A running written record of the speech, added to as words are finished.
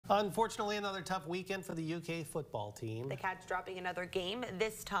Unfortunately, another tough weekend for the UK football team. The Cats dropping another game,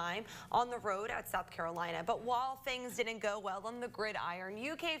 this time on the road at South Carolina. But while things didn't go well on the gridiron,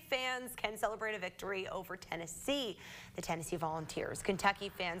 UK fans can celebrate a victory over Tennessee. The Tennessee Volunteers. Kentucky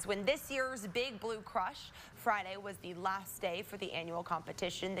fans win this year's Big Blue Crush. Friday was the last day for the annual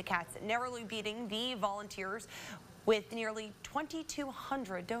competition. The Cats narrowly beating the Volunteers with nearly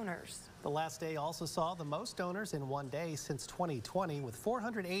 2,200 donors. The last day also saw the most donors in one day since 2020, with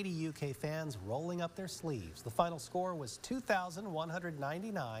 480 UK fans rolling up their sleeves. The final score was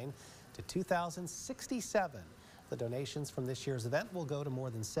 2,199 to 2,067. The donations from this year's event will go to more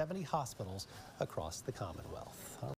than 70 hospitals across the Commonwealth.